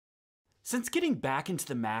Since getting back into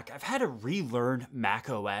the Mac, I've had to relearn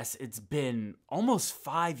macOS. It's been almost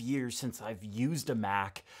 5 years since I've used a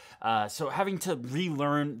Mac, so having to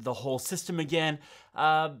relearn the whole system again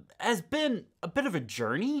has been a bit of a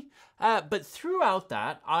journey, but throughout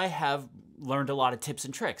that, I have learned a lot of tips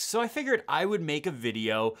and tricks. So I figured I would make a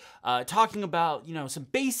video talking about, some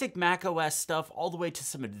basic macOS stuff all the way to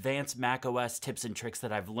some advanced macOS tips and tricks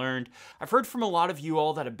that I've learned. I've heard from a lot of you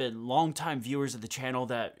all that have been longtime viewers of the channel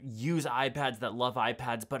that use iPads, that love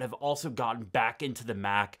iPads, but have also gotten back into the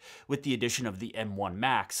Mac with the addition of the M1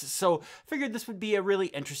 Max. So I figured this would be a really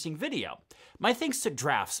interesting video. My thanks to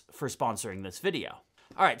Drafts for sponsoring this video.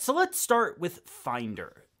 All right, so let's start with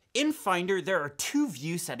Finder. In Finder, there are two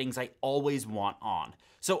view settings I always want on.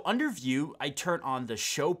 So under View, I turn on the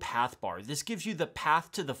Show Path bar. This gives you the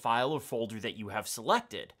path to the file or folder that you have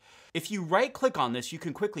selected. If you right-click on this, you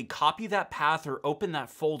can quickly copy that path or open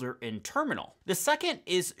that folder in Terminal. The second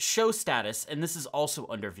is Show Status, and this is also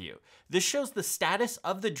under View. This shows the status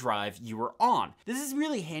of the drive you are on. This is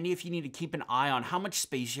really handy if you need to keep an eye on how much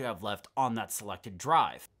space you have left on that selected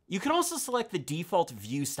drive. You can also select the default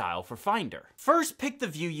view style for Finder. First, pick the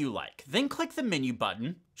view you like, then click the menu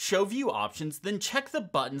button, show view options, then check the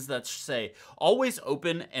buttons that say always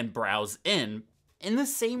open and browse in. In the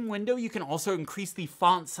same window, you can also increase the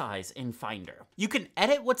font size in Finder. You can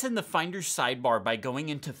edit what's in the Finder sidebar by going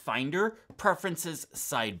into Finder, Preferences,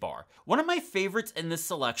 Sidebar. One of my favorites in this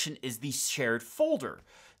selection is the Shared Folder.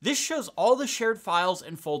 This shows all the shared files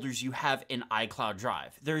and folders you have in iCloud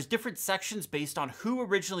Drive. There's different sections based on who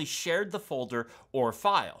originally shared the folder or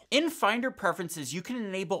file. In Finder Preferences, you can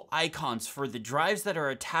enable icons for the drives that are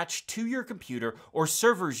attached to your computer or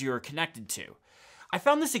servers you are connected to. I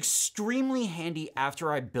found this extremely handy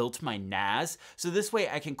after I built my NAS, so this way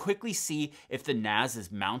I can quickly see if the NAS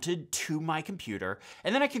is mounted to my computer,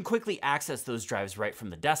 and then I can quickly access those drives right from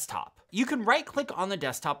the desktop. You can right-click on the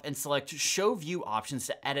desktop and select Show View Options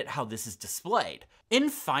to edit how this is displayed. In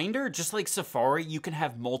Finder, just like Safari, you can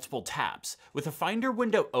have multiple tabs. With a Finder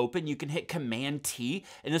window open, you can hit Command-T,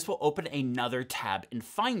 and this will open another tab in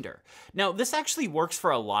Finder. Now, this actually works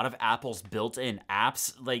for a lot of Apple's built-in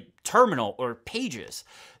apps, like Terminal or Pages.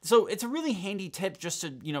 So it's a really handy tip just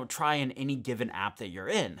to, try in any given app that you're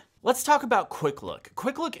in. Let's talk about Quick Look.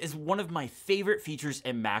 Quick Look is one of my favorite features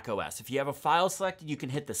in macOS. If you have a file selected, you can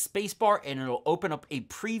hit the spacebar and it'll open up a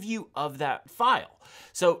preview of that file.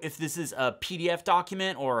 So if this is a PDF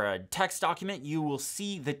document or a text document, you will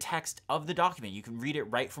see the text of the document. You can read it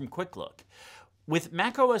right from Quick Look. With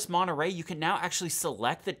macOS Monterey, you can now actually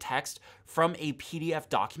select the text from a PDF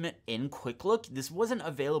document in Quick Look. This wasn't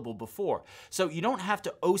available before. So you don't have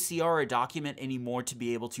to OCR a document anymore to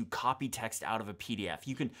be able to copy text out of a PDF.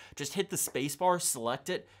 You can just hit the spacebar, select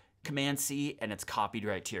it, Command-C, and it's copied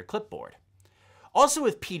right to your clipboard. Also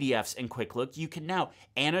with PDFs in Quick Look, you can now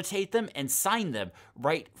annotate them and sign them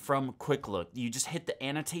right from Quick Look. You just hit the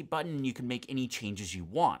annotate button and you can make any changes you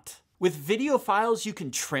want. With video files, you can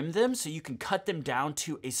trim them, so you can cut them down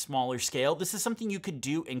to a smaller scale. This is something you could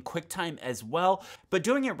do in QuickTime as well, but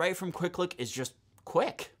doing it right from Quick Look is just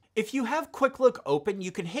quick. If you have Quick Look open,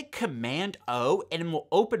 you can hit Command-O and it will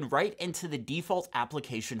open right into the default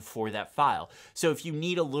application for that file. So if you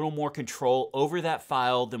need a little more control over that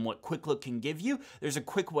file than what Quick Look can give you, there's a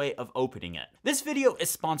quick way of opening it. This video is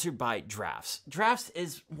sponsored by Drafts. Drafts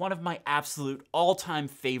is one of my absolute all-time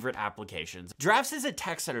favorite applications. Drafts is a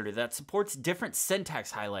text editor that supports different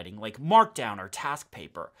syntax highlighting like Markdown or task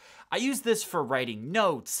paper. I use this for writing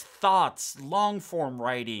notes, thoughts, long-form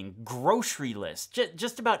writing, grocery lists,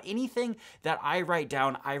 just about anything that I write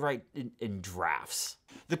down, I write in Drafts.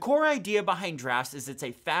 The core idea behind Drafts is it's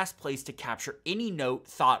a fast place to capture any note,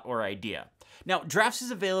 thought, or idea. Now, Drafts is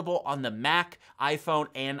available on the Mac, iPhone,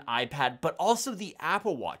 and iPad, but also the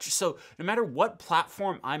Apple Watch. So no matter what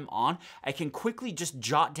platform I'm on, I can quickly just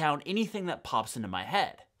jot down anything that pops into my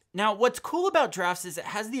head. Now, what's cool about Drafts is it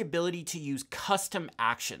has the ability to use custom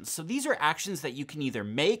actions. So these are actions that you can either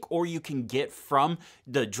make or you can get from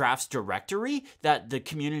the Drafts directory that the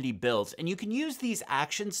community builds. And you can use these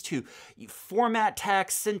actions to format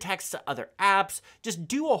text, send text to other apps, just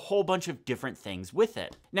do a whole bunch of different things with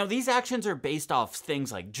it. Now, these actions are based off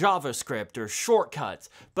things like JavaScript or shortcuts,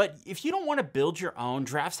 but if you don't want to build your own,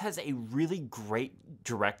 Drafts has a really great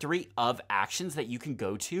directory of actions that you can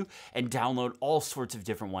go to and download all sorts of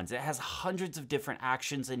different ones. It has hundreds of different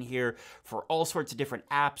actions in here for all sorts of different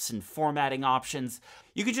apps and formatting options.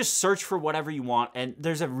 You can just search for whatever you want, and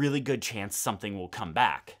there's a really good chance something will come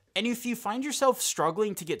back. And if you find yourself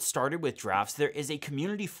struggling to get started with drafts, there is a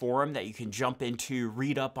community forum that you can jump into,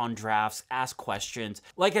 read up on drafts, ask questions.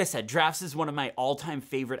 Like I said, drafts is one of my all-time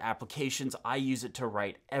favorite applications. I use it to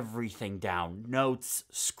write everything down, notes,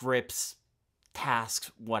 scripts,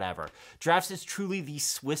 tasks, whatever. Drafts is truly the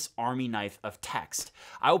Swiss Army knife of text.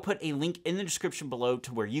 I will put a link in the description below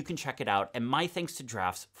to where you can check it out, and my thanks to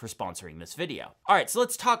Drafts for sponsoring this video. All right, so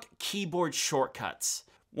let's talk keyboard shortcuts.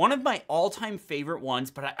 One of my all-time favorite ones,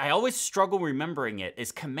 but I always struggle remembering it,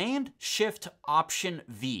 is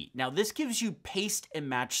Command-Shift-Option-V. Now, this gives you paste and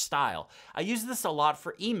match style. I use this a lot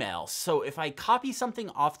for email, so if I copy something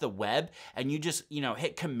off the web and you just,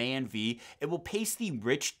 hit Command-V, it will paste the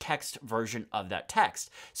rich text version of that text.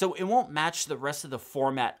 So it won't match the rest of the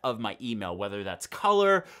format of my email, whether that's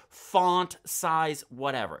color, font, size,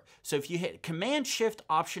 whatever. So if you hit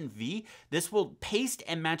Command-Shift-Option-V, this will paste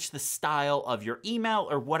and match the style of your email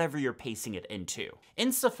or whatever you're pasting it into.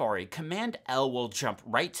 In Safari, Command-L will jump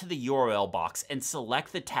right to the URL box and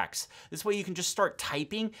select the text. This way you can just start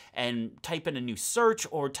typing and type in a new search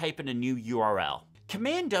or type in a new URL.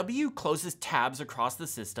 Command-W closes tabs across the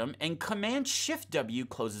system, and Command-Shift-W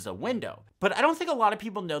closes a window. But I don't think a lot of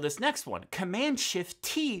people know this next one.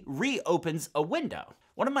 Command-Shift-T reopens a window.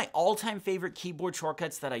 One of my all-time favorite keyboard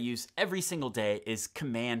shortcuts that I use every single day is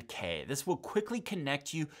Command-K. This will quickly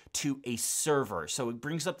connect you to a server. So it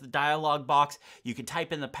brings up the dialog box. You can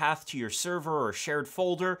type in the path to your server or shared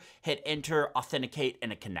folder, hit enter, authenticate,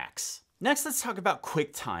 and it connects. Next, let's talk about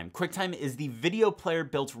QuickTime. QuickTime is the video player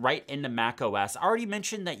built right into macOS. I already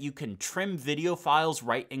mentioned that you can trim video files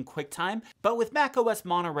right in QuickTime, but with macOS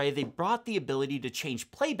Monterey, they brought the ability to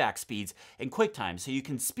change playback speeds in QuickTime, so you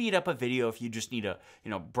can speed up a video if you just need to,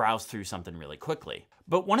 browse through something really quickly.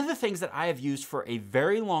 But one of the things that I have used for a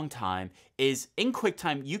very long time is in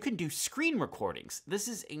QuickTime, you can do screen recordings. This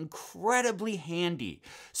is incredibly handy.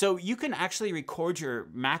 So you can actually record your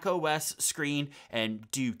macOS screen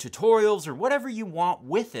and do tutorials or whatever you want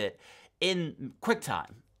with it in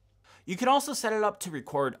QuickTime. You can also set it up to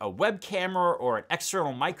record a web camera or an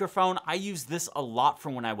external microphone. I used this a lot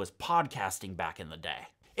from when I was podcasting back in the day.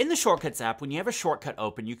 In the Shortcuts app, when you have a shortcut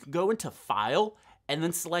open, you can go into File and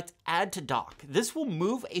then select Add to Dock. This will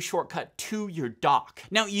move a shortcut to your dock.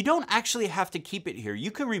 Now, you don't actually have to keep it here.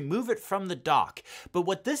 You can remove it from the dock, but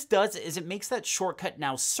what this does is it makes that shortcut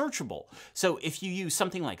now searchable. So if you use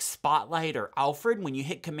something like Spotlight or Alfred, when you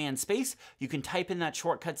hit Command Space, you can type in that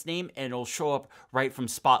shortcut's name and it'll show up right from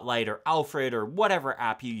Spotlight or Alfred or whatever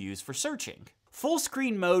app you use for searching. Full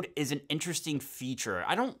screen mode is an interesting feature.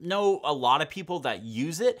 I don't know a lot of people that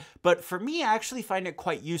use it, but for me, I actually find it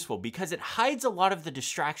quite useful because it hides a lot of the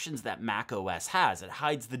distractions that macOS has. It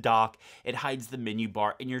hides the dock, it hides the menu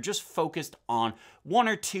bar, and you're just focused on one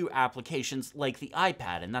or two applications like the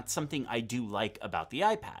iPad, and that's something I do like about the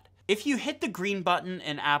iPad. If you hit the green button,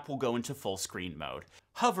 an app will go into full screen mode.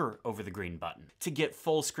 Hover over the green button to get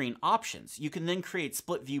full screen options. You can then create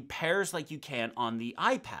split view pairs like you can on the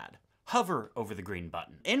iPad. Hover over the green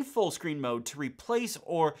button in full screen mode to replace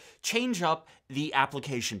or change up the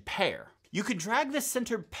application pair. You can drag the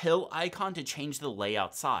center pill icon to change the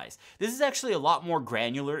layout size. This is actually a lot more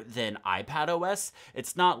granular than iPadOS.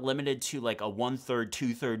 It's not limited to like a 1/3,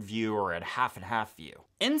 2/3 view or a half and half view.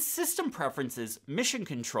 In System Preferences, Mission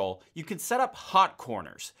Control, you can set up hot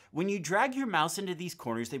corners. When you drag your mouse into these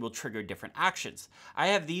corners, they will trigger different actions. I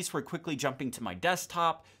have these for quickly jumping to my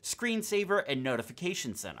desktop, screensaver, and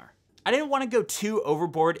notification center. I didn't want to go too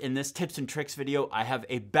overboard in this tips and tricks video. I have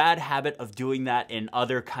a bad habit of doing that in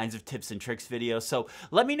other kinds of tips and tricks videos. So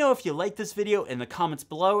let me know if you like this video in the comments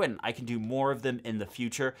below and I can do more of them in the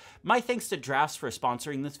future. My thanks to Drafts for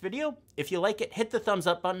sponsoring this video. If you like it, hit the thumbs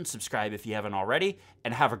up button, subscribe if you haven't already,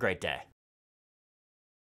 and have a great day.